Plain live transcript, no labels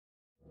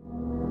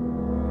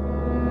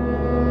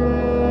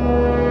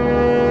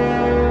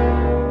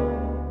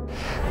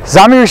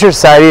Zombie Research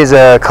Society is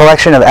a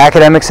collection of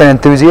academics and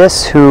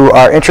enthusiasts who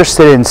are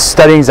interested in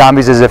studying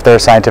zombies as if they're a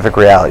scientific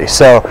reality.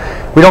 So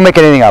we don't make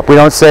anything up. We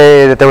don't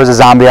say that there was a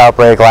zombie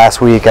outbreak last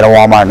week at a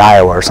Walmart in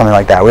Iowa or something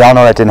like that. We all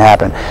know that didn't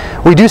happen.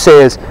 What we do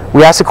say is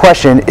we ask the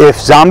question, if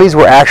zombies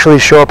were actually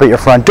show up at your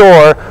front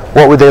door,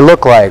 what would they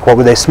look like? What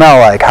would they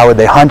smell like? How would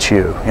they hunt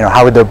you? You know,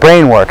 how would their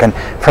brain work?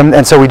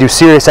 And so we do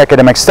serious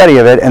academic study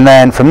of it, and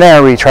then from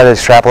there we try to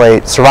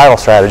extrapolate survival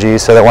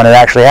strategies so that when it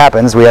actually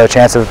happens, we have a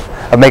chance of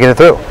making it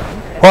through.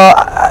 Well,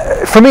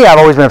 for me, I've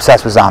always been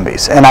obsessed with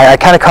zombies, and I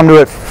kind of come to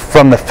it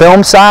from the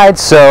film side.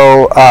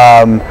 So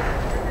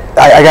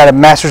I got a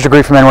master's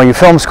degree from NYU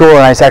Film School, and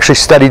I actually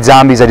studied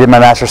zombies. I did my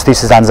master's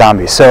thesis on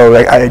zombies, so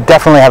I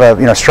definitely have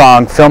a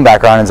strong film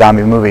background in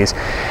zombie movies.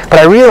 But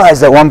I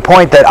realized at one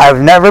point that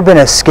I've never been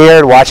as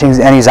scared watching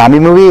any zombie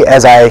movie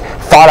as I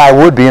thought I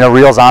would be in a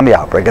real zombie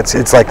outbreak.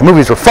 It's like the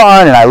movies were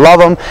fun and I love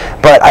them,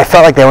 but I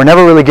felt like they were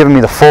never really giving me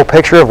the full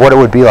picture of what it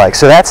would be like.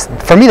 So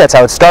for me, that's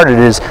how it started.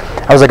 Is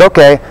I was like,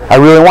 okay, I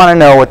really want to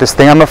know what this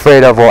thing I'm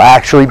afraid of will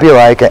actually be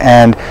like,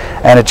 and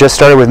it just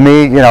started with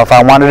me. If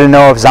I wanted to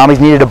know if zombies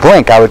needed to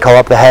blink, I would call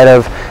up the head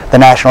of the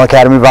National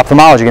Academy of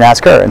Ophthalmology and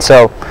ask her. And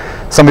so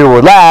some people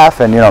would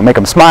laugh and make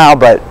them smile,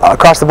 but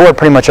across the board,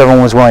 pretty much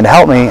everyone was willing to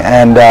help me,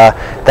 and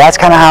that's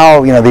kind of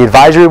how the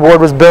advisory board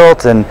was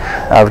built. And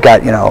I've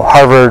got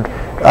Harvard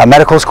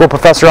medical school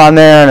professor on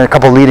there and a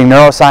couple leading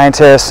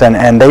neuroscientists,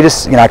 and they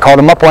just I called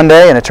them up one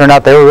day, and it turned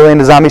out they were really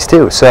into zombies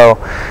too. So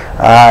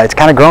it's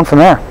kind of grown from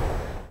there.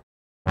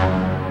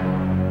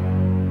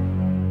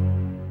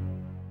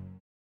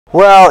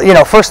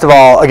 Well, first of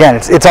all, again,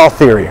 it's all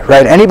theory,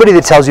 right? Anybody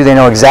that tells you they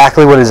know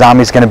exactly what a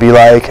zombie is going to be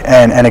like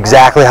and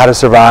exactly how to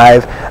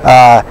survive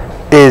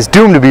is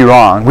doomed to be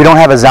wrong. We don't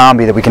have a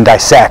zombie that we can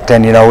dissect,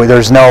 and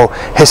there's no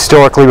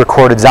historically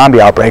recorded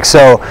zombie outbreak.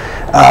 So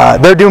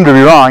they're doomed to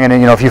be wrong, and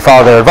if you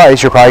follow their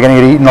advice, you're probably going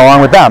to get eaten along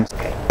with them.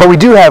 But we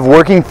do have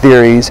working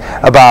theories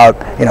about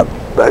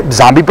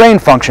zombie brain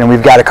function.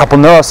 We've got a couple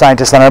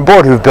neuroscientists on our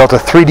board who've built a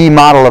 3D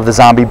model of the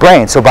zombie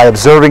brain. So by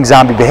observing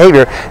zombie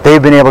behavior,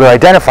 they've been able to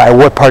identify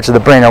what parts of the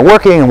brain are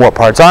working and what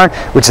parts aren't,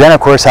 which then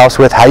of course helps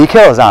with how you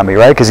kill a zombie,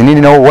 right? Because you need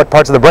to know what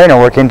parts of the brain are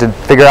working to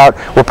figure out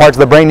what parts of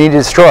the brain need to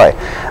destroy.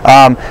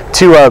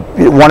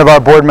 One of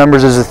our board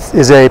members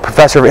is a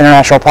professor of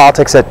international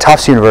politics at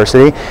Tufts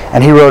University,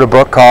 and he wrote a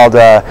book called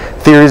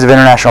Theories of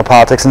International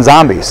Politics and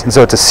Zombies. And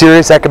so it's a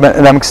serious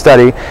academic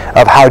study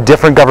of how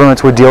different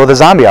governments would deal with a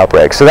zombie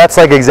outbreak. So that's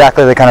like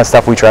exactly the kind of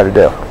stuff we try to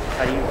do.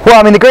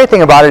 Well, the great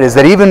thing about it is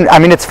that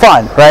it's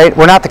fun, right?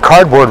 We're not the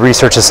Cardboard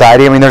Research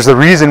Society. There's a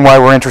reason why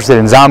we're interested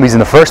in zombies in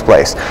the first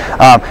place.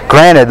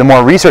 Granted, the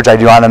more research I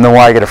do on them, the more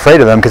I get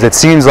afraid of them, because it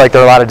seems like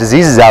there are a lot of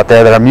diseases out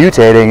there that are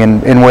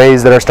mutating in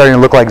ways that are starting to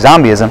look like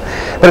zombieism.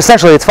 But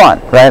essentially, it's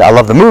fun, right? I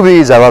love the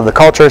movies, I love the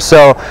culture,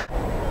 so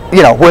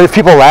if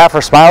people laugh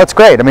or smile, it's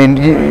great.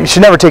 You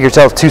should never take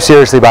yourself too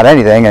seriously about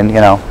anything, and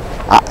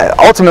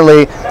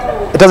ultimately,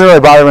 it doesn't really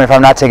bother me if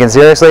I'm not taken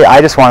seriously.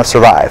 I just want to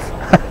survive.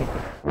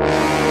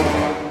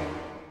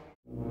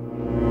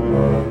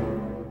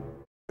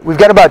 We've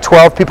got about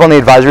 12 people on the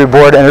advisory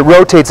board, and it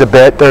rotates a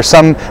bit. There are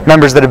some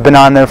members that have been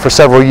on there for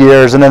several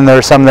years, and then there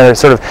are some that are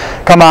sort of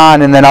come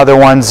on, and then other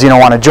ones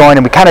want to join,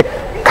 and we kind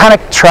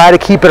of try to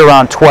keep it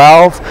around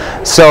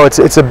 12. So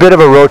it's a bit of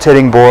a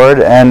rotating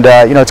board, and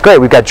it's great.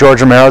 We've got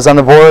George Romero's on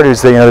the board,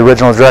 who's the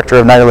original director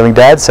of Night of the Living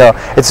Dead. So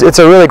it's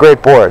a really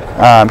great board.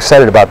 I'm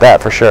excited about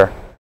that for sure.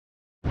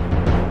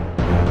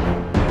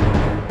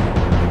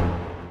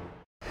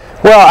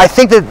 Well, I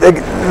think that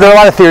there are a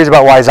lot of theories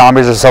about why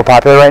zombies are so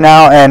popular right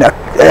now, and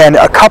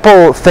a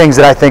couple things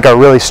that I think are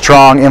really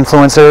strong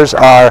influencers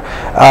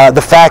are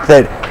the fact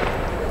that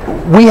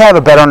we have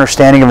a better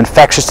understanding of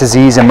infectious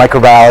disease and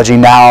microbiology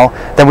now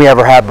than we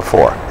ever have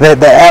before. The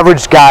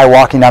average guy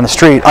walking down the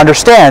street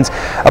understands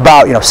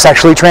about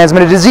sexually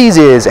transmitted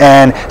diseases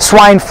and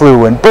swine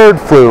flu and bird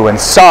flu and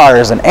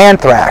SARS and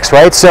anthrax,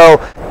 right?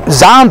 So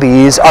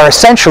zombies are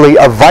essentially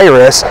a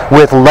virus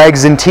with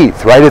legs and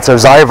teeth, right? It's a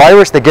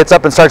virus that gets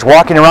up and starts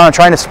walking around and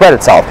trying to spread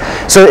itself.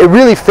 So it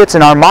really fits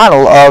in our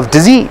model of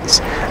disease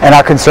and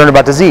our concern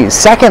about disease.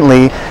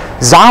 Secondly,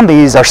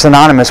 zombies are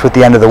synonymous with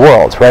the end of the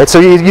world, right? So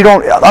you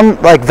don't,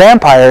 unlike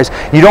vampires,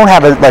 you don't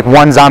have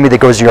one zombie that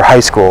goes to your high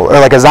school, or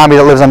like a zombie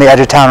that lives on the edge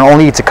of town and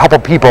only eats a couple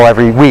people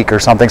every week or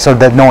something so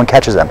that no one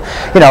catches them.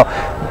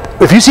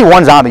 If you see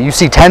one zombie, you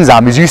see 10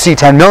 zombies, you see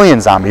 10 million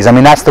zombies.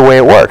 That's the way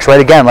it works,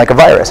 right? Again, like a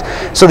virus.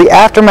 So the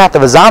aftermath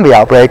of a zombie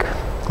outbreak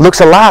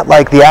looks a lot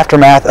like the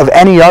aftermath of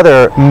any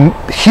other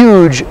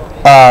huge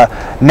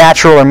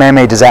natural or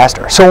man-made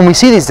disaster. So when we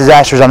see these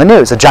disasters on the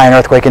news, a giant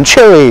earthquake in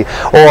Chile,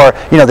 or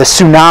the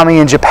tsunami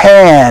in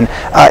Japan,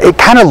 it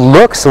kind of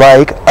looks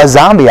like a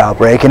zombie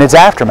outbreak in its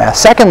aftermath.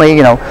 Secondly,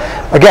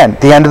 again,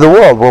 the end of the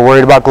world. We're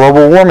worried about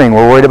global warming.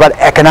 We're worried about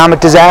economic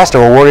disaster.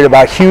 We're worried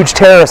about huge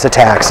terrorist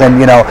attacks and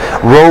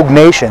rogue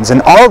nations.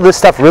 And all of this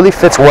stuff really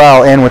fits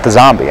well in with the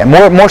zombie, and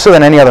more so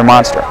than any other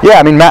monster.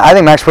 Yeah, I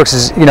think Max Brooks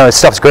his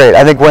stuff's great.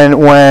 I think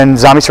when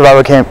Zombie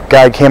Survival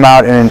Guide came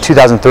out in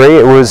 2003,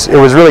 it was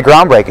really great.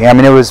 groundbreaking. I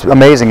mean, it was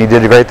amazing. He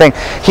did a great thing.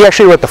 He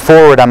actually wrote the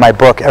foreword on my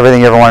book,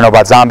 Everything You Ever Want to Know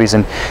About Zombies,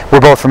 and we're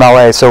both from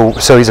LA, so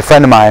he's a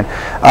friend of mine.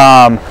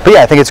 But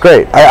yeah, I think it's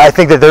great. I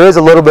think that there is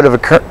a little bit of a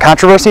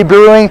controversy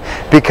brewing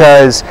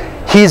because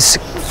he's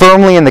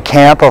firmly in the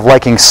camp of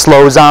liking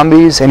slow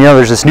zombies, and you know,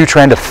 there's this new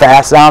trend of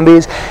fast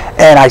zombies.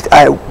 And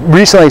I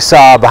recently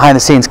saw a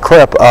behind-the-scenes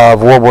clip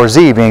of World War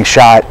Z being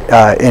shot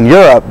in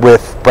Europe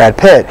with Brad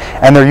Pitt,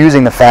 and they're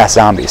using the fast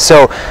zombies.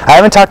 So I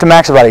haven't talked to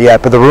Max about it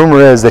yet, but the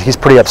rumor is that he's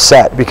pretty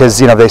upset because,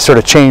 you know, they sort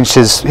of changed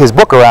his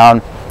book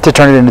around to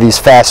turn it into these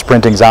fast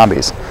sprinting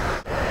zombies.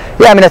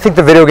 Yeah, I mean, I think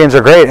the video games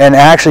are great, and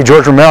actually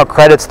George Romero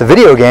credits the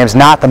video games,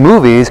 not the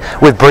movies,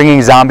 with bringing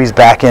zombies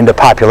back into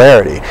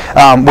popularity.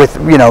 With,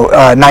 you know,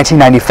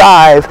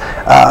 1995,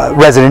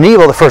 Resident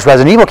Evil, the first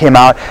Resident Evil came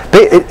out,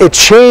 it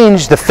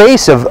changed the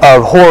face of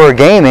horror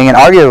gaming and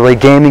arguably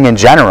gaming in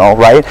general,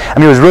 right? I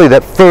mean, it was really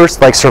that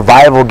first, like,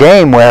 survival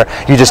game where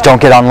you just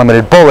don't get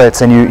unlimited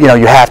bullets, and you know,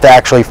 you have to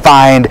actually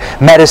find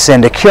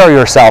medicine to cure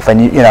yourself,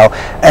 and you know,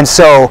 and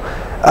so.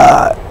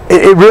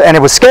 And it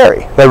was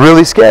scary, like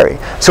really scary.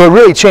 So it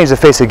really changed the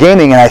face of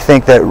gaming, and I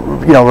think that,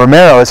 you know,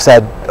 Romero has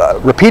said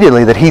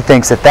repeatedly that he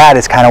thinks that that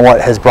is kind of what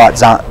has brought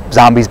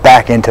zombies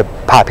back into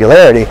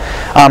popularity.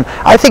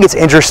 I think it's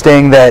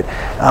interesting that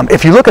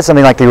if you look at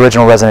something like the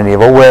original Resident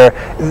Evil, where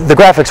the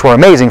graphics were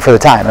amazing for the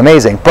time,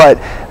 amazing, but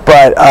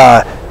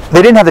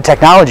they didn't have the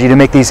technology to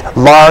make these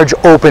large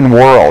open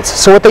worlds.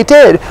 So what they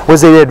did was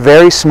they did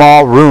very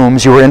small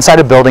rooms. You were inside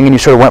a building and you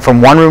sort of went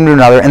from one room to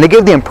another, and they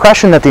gave the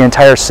impression that the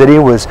entire city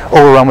was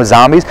overrun with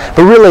zombies,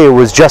 but really it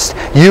was just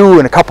you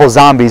and a couple of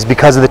zombies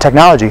because of the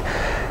technology.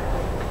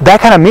 That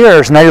kind of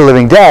mirrors Night of the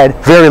Living Dead,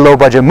 very low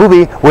budget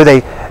movie, where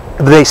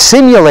they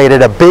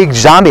simulated a big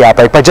zombie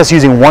outbreak by just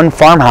using one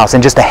farmhouse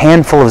and just a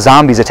handful of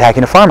zombies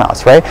attacking a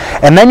farmhouse, right?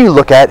 And then you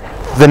look at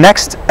the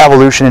next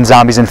evolution in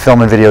zombies in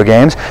film and video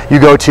games. You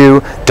go to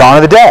Dawn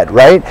of the Dead,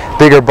 right?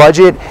 Bigger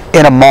budget,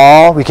 in a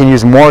mall, we can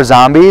use more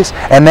zombies.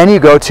 And then you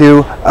go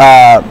to,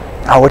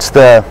 what's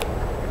the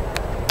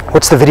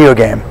video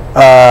game?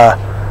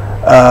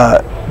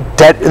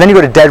 Then you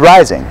go to Dead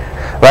Rising,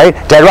 right?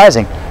 Dead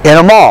Rising, in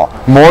a mall,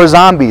 more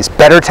zombies,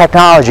 better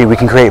technology, we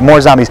can create more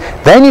zombies.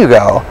 Then you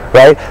go,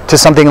 right, to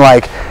something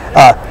like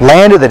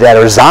Land of the Dead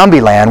or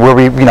Zombie Land, where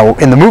we, you know,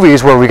 in the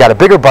movies where we got a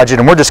bigger budget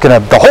and we're just gonna,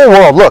 the whole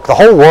world, look, the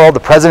whole world, the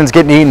president's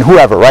getting eaten,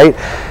 whoever, right?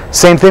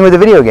 Same thing with the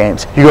video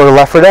games. You go to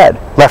Left 4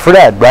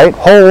 Dead, right?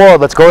 Whole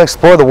world, let's go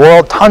explore the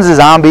world, tons of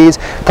zombies,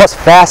 plus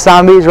fast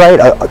zombies, right?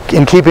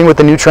 In keeping with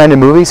the new trend in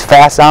movies,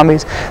 fast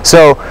zombies.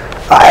 So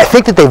I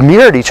think that they've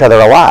mirrored each other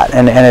a lot,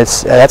 and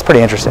that's pretty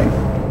interesting.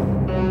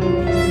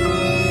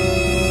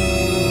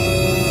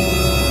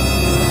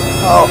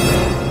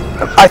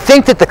 I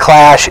think that the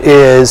clash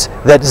is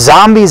that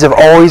zombies have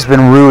always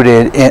been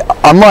rooted in,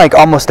 unlike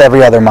almost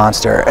every other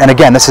monster, and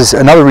again, this is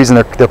another reason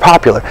they're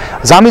popular,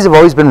 zombies have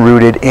always been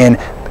rooted in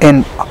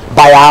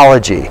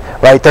biology,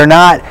 right? They're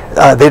not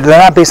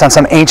based on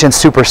some ancient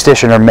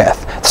superstition or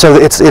myth. So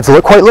it's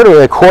quite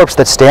literally a corpse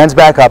that stands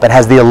back up and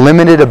has the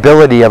limited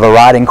ability of a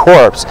rotting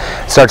corpse,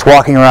 starts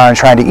walking around and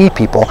trying to eat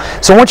people.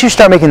 So once you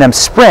start making them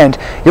sprint,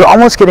 you're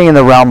almost getting in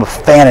the realm of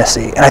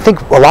fantasy. And I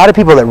think a lot of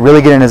people that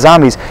really get into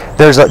zombies,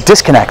 there's a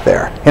disconnect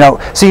there. You know,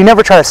 so you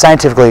never try to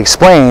scientifically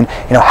explain,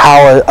 you know,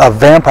 how a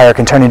vampire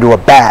can turn into a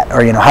bat,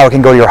 or, you know, how it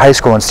can go to your high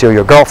school and steal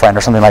your girlfriend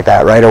or something like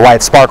that, right? Or why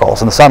it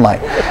sparkles in the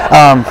sunlight.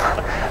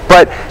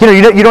 But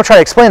you don't try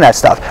to explain that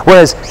stuff.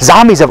 Whereas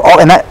zombies have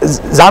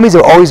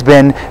always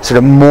been sort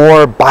of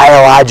more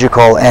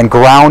biological and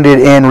grounded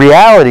in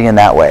reality in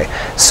that way.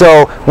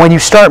 So when you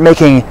start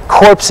making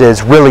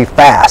corpses really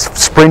fast,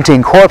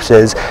 sprinting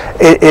corpses,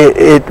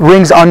 it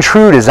rings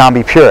untrue to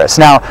zombie purists.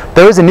 Now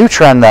there is a new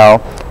trend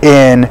though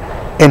in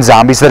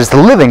zombies that is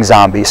the living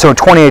zombie. So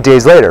 28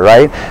 days later,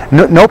 right?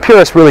 No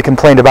purists really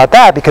complained about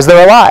that because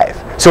they're alive.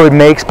 So it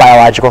makes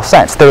biological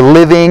sense. They're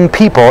living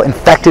people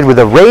infected with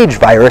a rage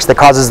virus that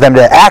causes them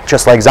to act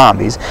just like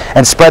zombies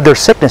and spread their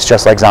sickness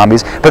just like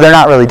zombies, but they're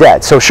not really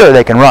dead. So sure,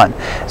 they can run.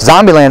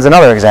 Zombieland's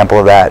another example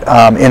of that.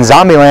 In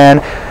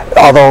Zombieland,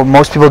 although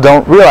most people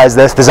don't realize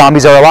this, the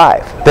zombies are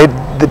alive. They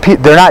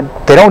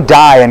don't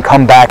die and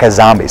come back as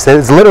zombies.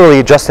 It's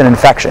literally just an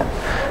infection.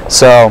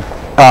 So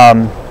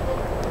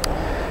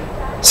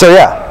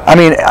yeah, I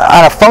mean,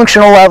 on a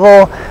functional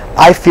level,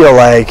 I feel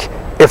like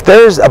if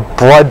there's a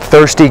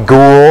bloodthirsty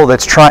ghoul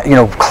that's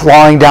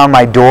clawing down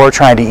my door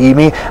trying to eat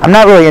me, I'm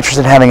not really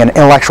interested in having an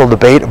intellectual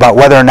debate about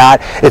whether or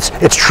not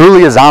it's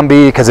truly a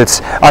zombie because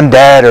it's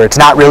undead, or it's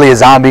not really a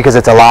zombie because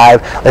it's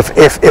alive.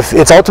 If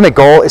its ultimate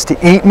goal is to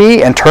eat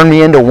me and turn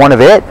me into one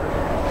of it,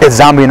 it's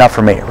zombie enough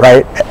for me,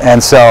 right?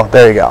 And so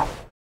there you go.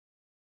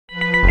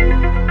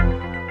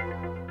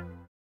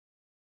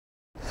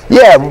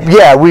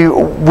 Yeah,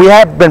 we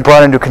have been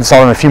brought in to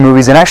consult on a few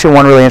movies, and actually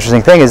one really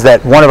interesting thing is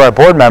that one of our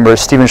board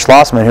members, Stephen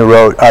Schlossman, who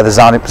wrote the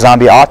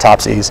Zombie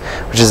Autopsies,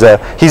 which is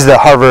he's the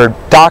Harvard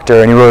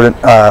doctor, and he wrote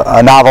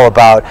a novel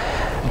about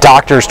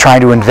doctors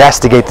trying to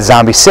investigate the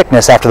zombie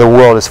sickness after the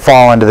world has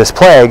fallen to this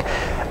plague.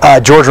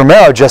 George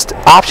Romero just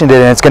optioned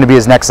it, and it's going to be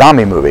his next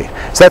zombie movie.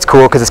 So that's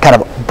cool because it's kind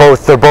of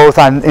both. They're both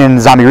in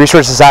Zombie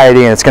Research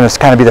Society, and it's going to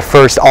kind of be the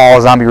first all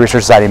Zombie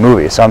Research Society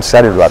movie. So I'm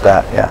excited about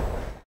that. Yeah.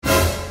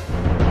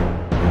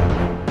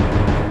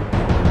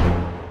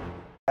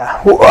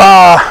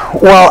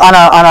 Well,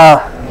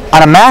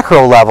 on a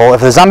macro level,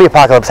 if the zombie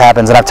apocalypse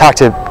happens, and I've talked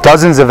to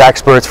dozens of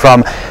experts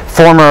from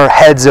former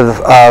heads of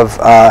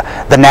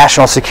the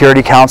National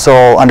Security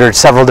Council under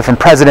several different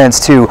presidents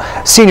to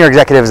senior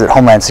executives at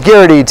Homeland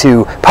Security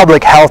to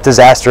public health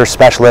disaster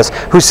specialists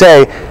who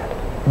say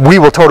we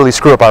will totally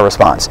screw up our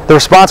response. The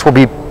response will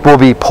be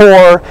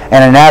poor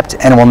and inept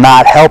and will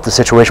not help the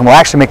situation. Will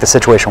actually make the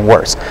situation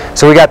worse.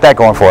 So we got that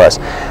going for us.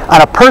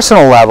 On a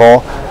personal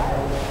level,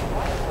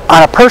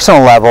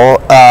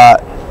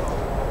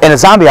 in a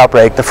zombie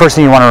outbreak, the first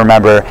thing you want to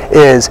remember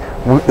is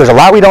there's a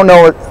lot we don't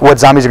know what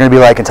zombies are going to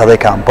be like until they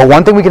come. But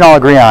one thing we can all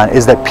agree on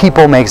is that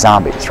people make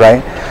zombies,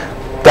 right?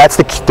 That's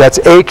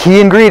a key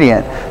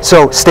ingredient.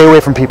 So stay away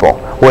from people.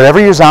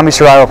 Whatever your zombie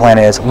survival plan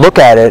is, look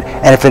at it,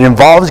 and if it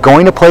involves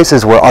going to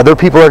places where other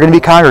people are going to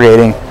be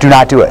congregating, do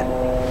not do it.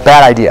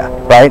 Bad idea,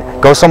 right?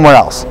 Go somewhere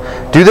else.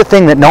 Do the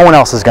thing that no one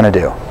else is going to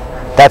do.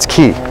 That's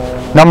key.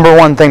 Number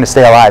one thing to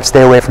stay alive,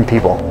 stay away from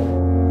people.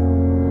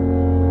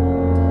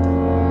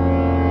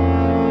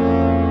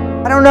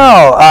 I don't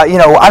know.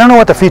 I don't know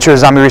what the future of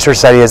Zombie Research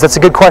Society is. That's a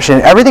good question.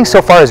 Everything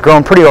so far has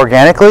grown pretty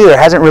organically. There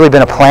hasn't really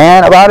been a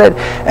plan about it,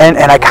 and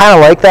I kind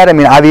of like that. I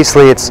mean,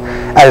 obviously, it's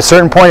at a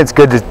certain point, it's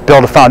good to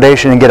build a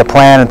foundation and get a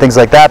plan and things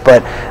like that.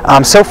 But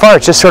so far,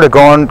 it's just sort of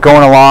going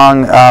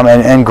along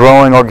and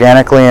growing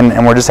organically,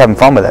 and we're just having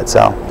fun with it.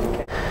 So.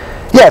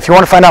 Yeah, if you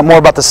want to find out more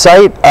about the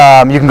site,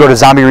 you can go to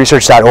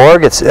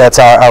zombieresearch.org. That's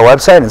our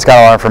website, and it's got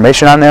all our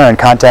information on there and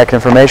contact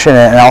information,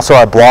 and also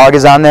our blog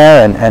is on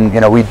there, and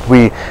we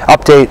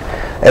update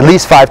at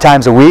least 5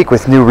 times a week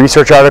with new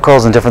research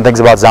articles and different things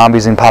about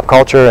zombies and pop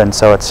culture, and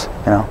so it's